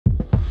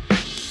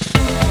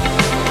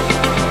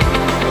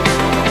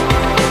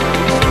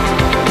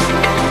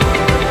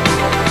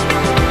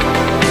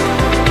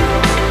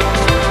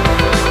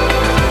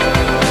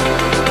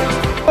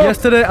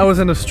Yesterday I was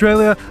in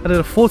Australia. I did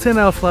a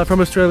 14-hour flight from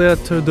Australia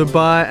to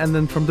Dubai, and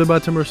then from Dubai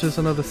to Mauritius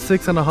another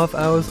 6.5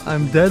 hours.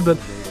 I'm dead, but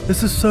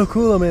this is so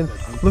cool. I mean,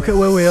 look at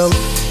where we are.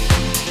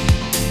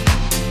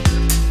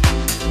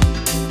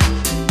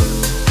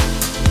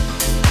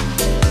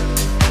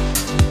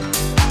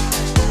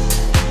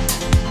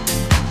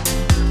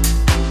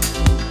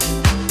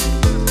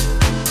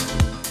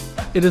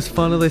 It is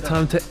finally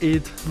time to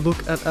eat.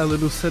 Look at our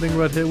little setting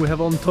right here. We have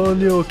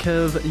Antonio,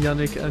 Kev,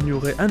 Yannick and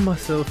Yuri and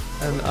myself,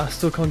 and I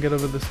still can't get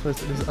over this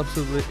place. It is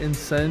absolutely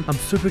insane. I'm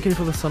super keen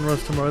for the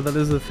sunrise tomorrow. That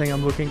is the thing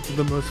I'm looking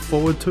the most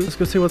forward to. Let's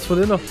go see what's for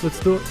dinner.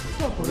 Let's do it.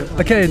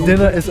 Okay,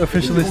 dinner is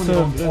officially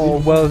served. Oh,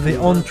 well, the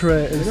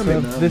entree is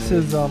served. This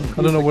is, I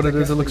don't know what it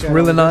is. It looks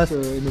really nice.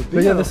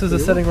 But yeah, this is the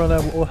setting right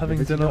now. We're all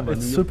having dinner.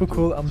 It's super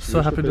cool. I'm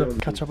so happy to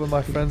catch up with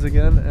my friends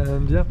again.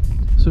 And yeah,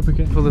 super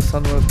keen for the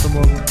sunrise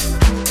tomorrow.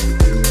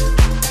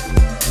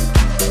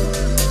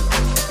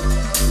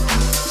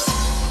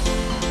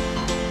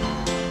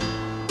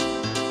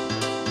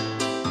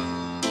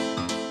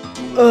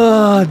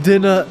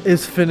 Dinner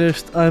is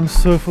finished. I'm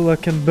so full I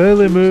can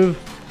barely move.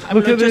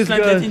 Look at these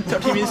guys. In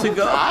 30 minutes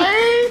ago.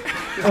 I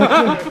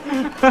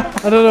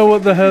don't know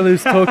what the hell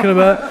he's talking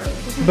about,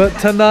 but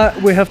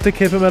tonight we have to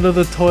keep him out of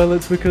the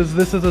toilets because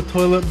this is a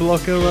toilet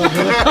blocker right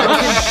here.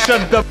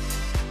 Shut the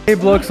He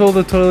blocks all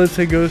the toilets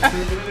he goes to.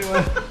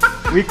 Anyway.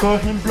 We call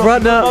him block.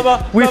 Right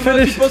now, we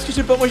finished.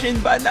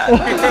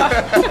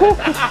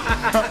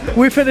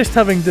 We finished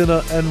having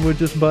dinner and we're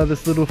just by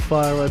this little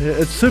fire right here.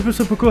 It's super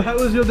cool. How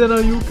was your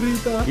dinner,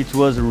 Yukrita? It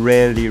was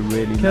really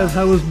Kev, nice.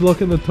 how was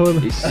blocking the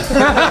toilet? It was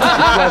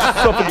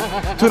so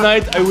funny.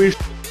 Tonight, I wish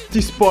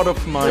this part of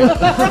mine.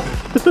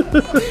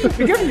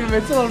 Mais Gab, il va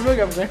mettre ça dans le vlog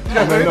après.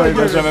 Non, il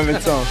va jamais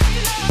mettre ça.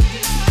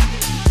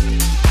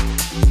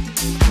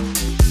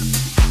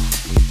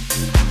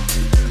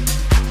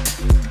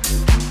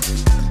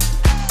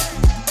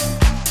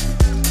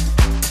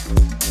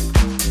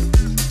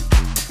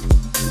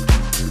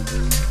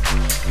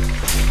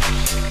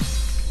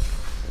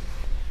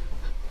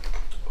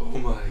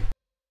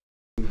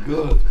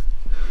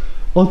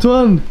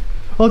 Antoine!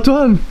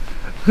 Antoine!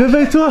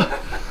 Réveille-toi!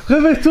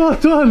 Réveille-toi,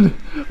 Antoine!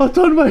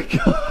 Antoine, wake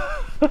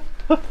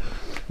up!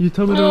 You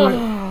told me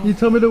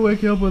to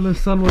wake you up when the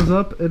sun was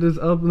up. It is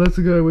up. Let's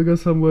go. We got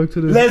some work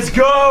to do. Let's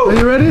go! Are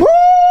you ready?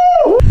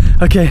 Woo!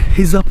 Okay,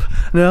 he's up.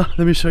 Now,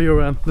 let me show you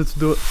around. Let's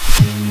do it.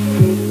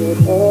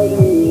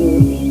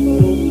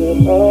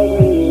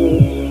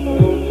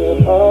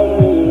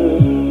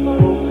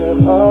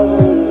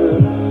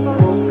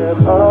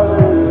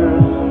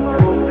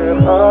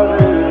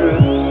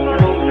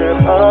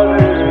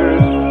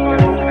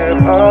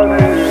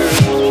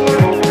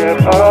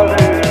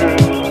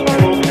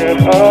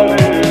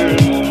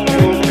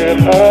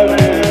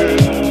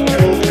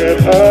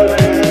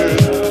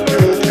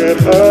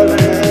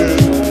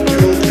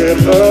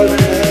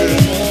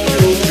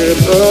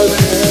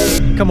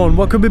 Come on,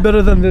 what could be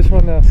better than this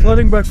one now?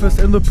 Floating breakfast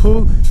in the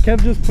pool.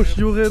 Kev just pushed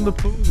Yuri in the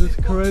pool. This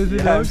crazy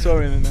dog. I'm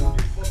sorry, man.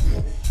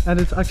 And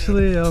it's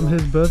actually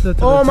his birthday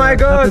today. Oh my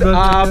god!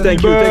 Ah,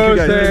 thank you guys.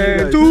 Thank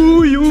you guys.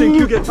 To you! Thank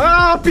you guys.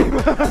 Happy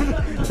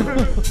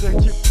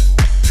Thank you.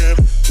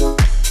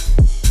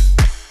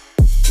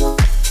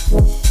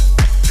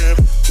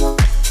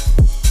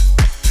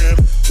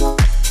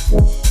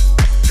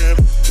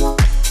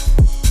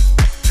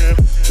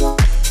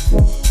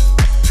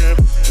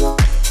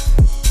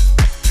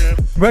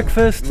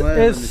 Breakfast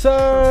is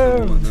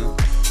served!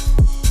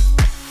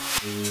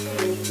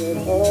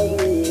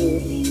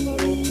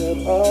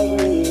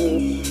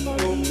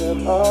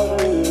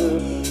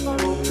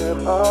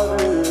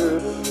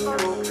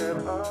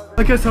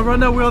 Okay, so right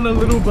now we're on a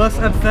little bus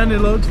at Fanny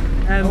Lodge,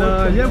 and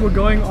yeah, we're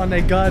going on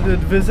a guided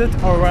visit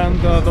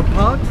around the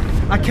park.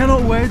 I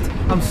cannot wait.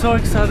 I'm so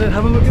excited.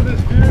 Have a look at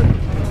this view.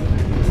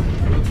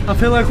 I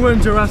feel like we're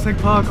in Jurassic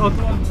Park.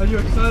 Antoine, are you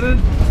excited?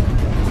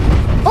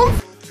 I'm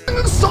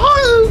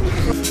excited!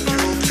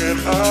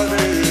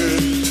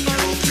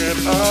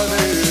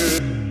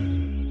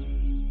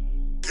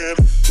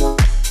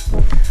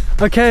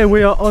 Okay,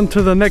 we are on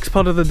to the next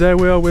part of the day.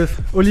 We are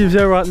with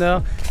Olivier right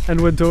now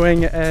and we're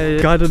doing a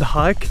guided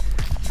hike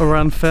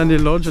around Fanny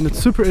Lodge, and it's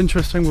super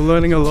interesting. We're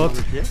learning a lot,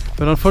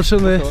 but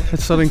unfortunately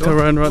it's starting to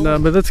rain right now,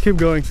 but let's keep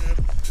going.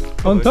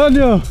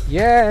 Antonio!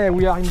 Yeah,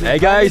 we are in the Hey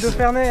guys! de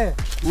Ferney.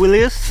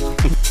 Willis!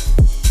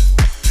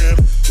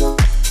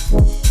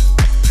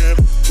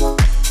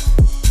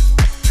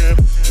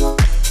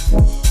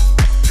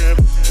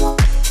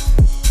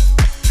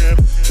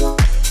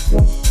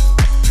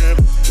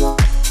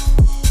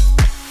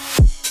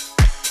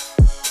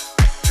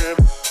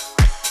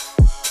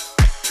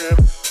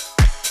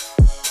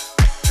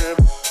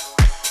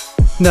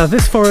 Now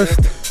this forest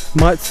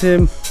might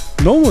seem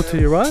normal to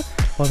you, right?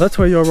 Well, that's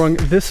where you're wrong.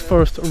 This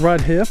forest right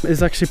here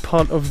is actually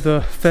part of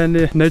the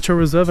Fanny Nature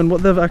Reserve, and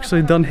what they've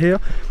actually done here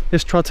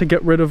is try to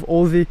get rid of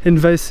all the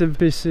invasive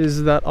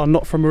species that are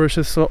not from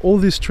Mauritius. So all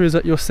these trees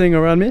that you're seeing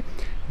around me,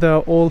 they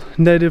are all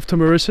native to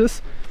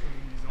Mauritius.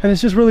 And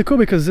it's just really cool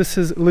because this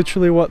is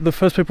literally what the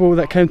first people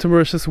that came to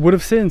Mauritius would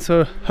have seen,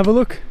 so have a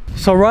look.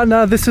 So right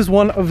now this is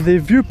one of the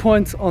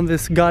viewpoints on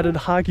this guided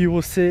hike you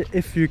will see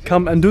if you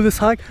come and do this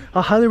hike.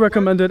 I highly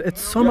recommend it. It's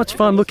so much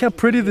fun. Look how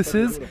pretty this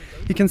is.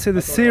 You can see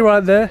the sea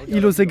right there,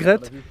 Île aux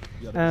Aigrettes.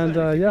 And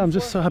yeah, I'm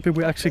just so happy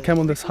we actually came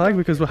on this hike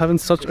because we're having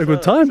such a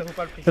good time.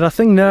 But I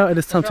think now it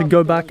is time to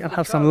go back and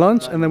have some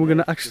lunch, and then we're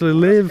gonna actually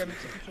leave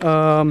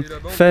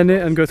Ferney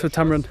and go to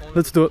Tamarin.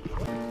 Let's do it.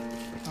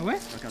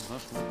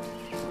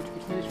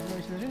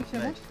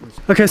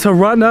 Okay, so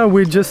right now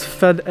we just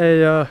fed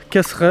a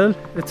casserelle.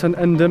 It's an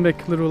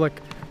endemic little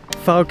like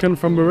falcon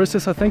from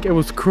Mauritius, I think. It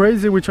was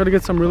crazy. We tried to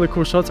get some really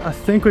cool shots. I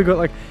think we got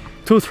like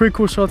 2 or 3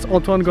 cool shots.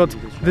 Antoine got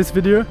this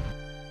video.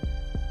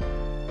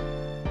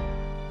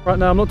 Right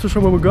now I'm not too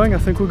sure where we're going. I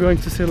think we're going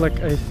to see like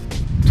a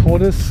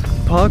tortoise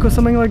park or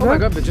something like that. Oh my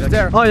god, but just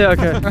there. Oh yeah,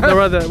 okay. They're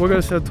right there. We're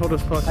going to see a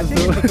tortoise park.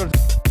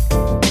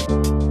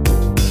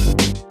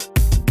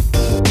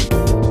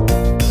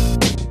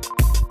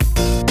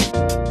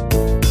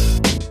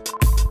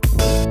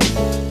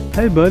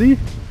 Hey buddy,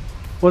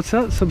 what's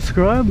that?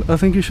 Subscribe? I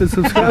think you should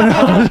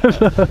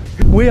subscribe.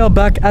 We are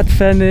back at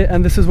Ferney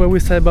and this is where we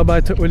say bye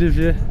bye to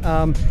Olivier.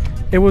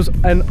 It was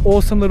an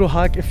awesome little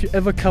hike. If you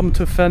ever come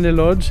to Ferney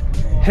Lodge,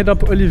 head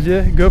up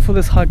Olivier, go for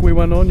this hike we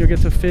went on. You get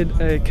to feed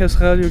a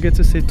casserelle, you get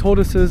to see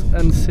tortoises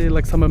and see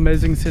like some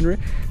amazing scenery.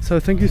 So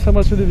thank you so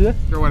much, Olivier.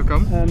 You're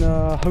welcome. And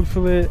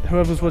hopefully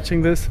whoever's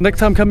watching this, next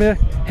time come here,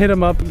 hit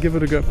them up, give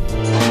it a go.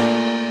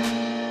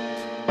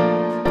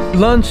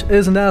 Lunch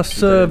is now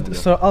served,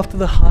 so after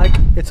the hike,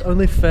 it's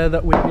only fair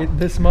that we eat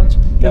this much.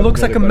 It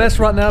looks like a mess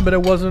right now, but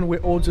it wasn't. We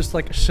all just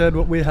like shared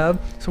what we have.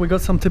 So we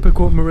got some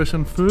typical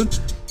Mauritian food.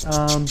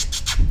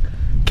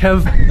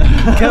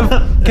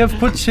 Kev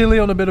put chili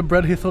on a bit of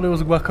bread. He thought it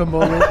was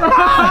guacamole.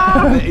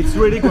 It's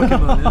really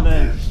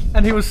guacamole.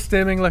 And he was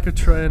steaming like a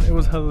train. It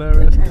was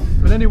hilarious.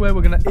 But anyway,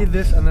 we're gonna eat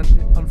this, and then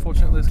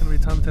unfortunately it's gonna be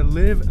time to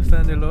leave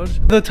Ferney Lodge.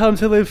 The time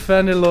to leave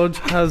Ferney Lodge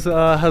has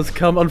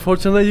come.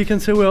 Unfortunately, you can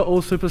see we're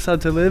all super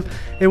sad to leave.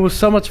 It was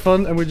so much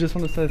fun, and we just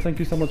want to say thank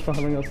you so much for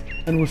having us,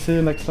 and we'll see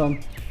you next time.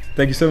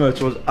 Thank you so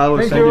much. It was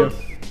ours. Thank you.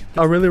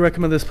 I really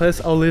recommend this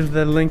place. I'll leave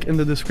the link in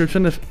the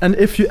description.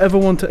 If you ever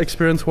want to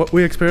experience what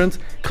we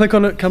experienced, click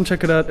on it, come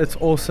check it out. It's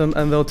awesome,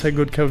 and they'll take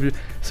good care of you.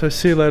 So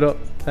see you later,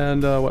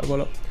 and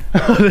voilà.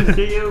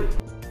 See you.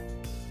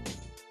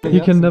 You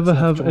can never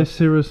have a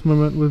serious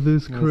moment with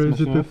these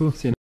crazy people.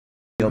 Ça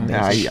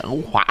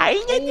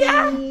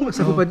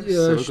faut pas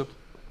dire.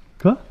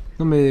 Quoi?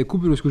 Non mais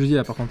coupe ce que je dis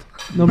là par contre.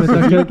 Non mais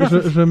t'inquiète,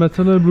 je vais mettre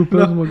ça dans le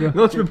bloopers, mon gars.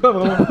 Non tu peux pas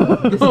vraiment.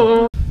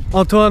 Non.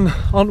 Antoine,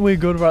 aren't we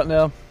good right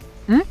now?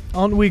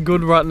 Aren't we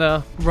good right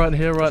now? Right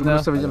here, right now.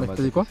 Ça veut dire mec,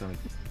 t'as dit quoi?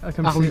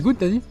 Comme Are we good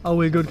t'as dit? Are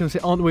we good comme si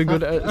aren't we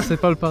good? C'est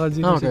pas le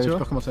paradis comme ok, si tu je vois.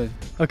 peux recommencer.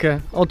 Ok,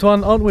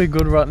 Antoine, aren't we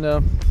good right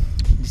now?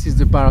 This is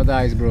the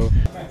paradise bro.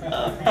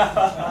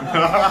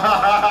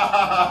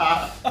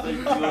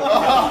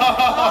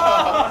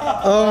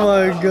 Oh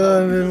my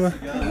god.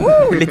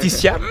 Wouh,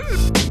 Laetitia.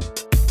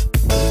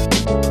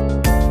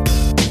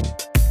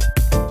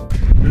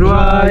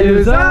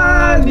 Joyeux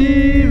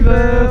anniversaire,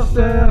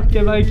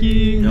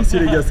 Kevaki. Merci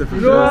les gars, ça fait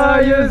plaisir.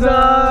 Joyeux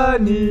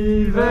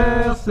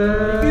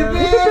anniversaire.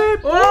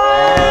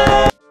 Ouais.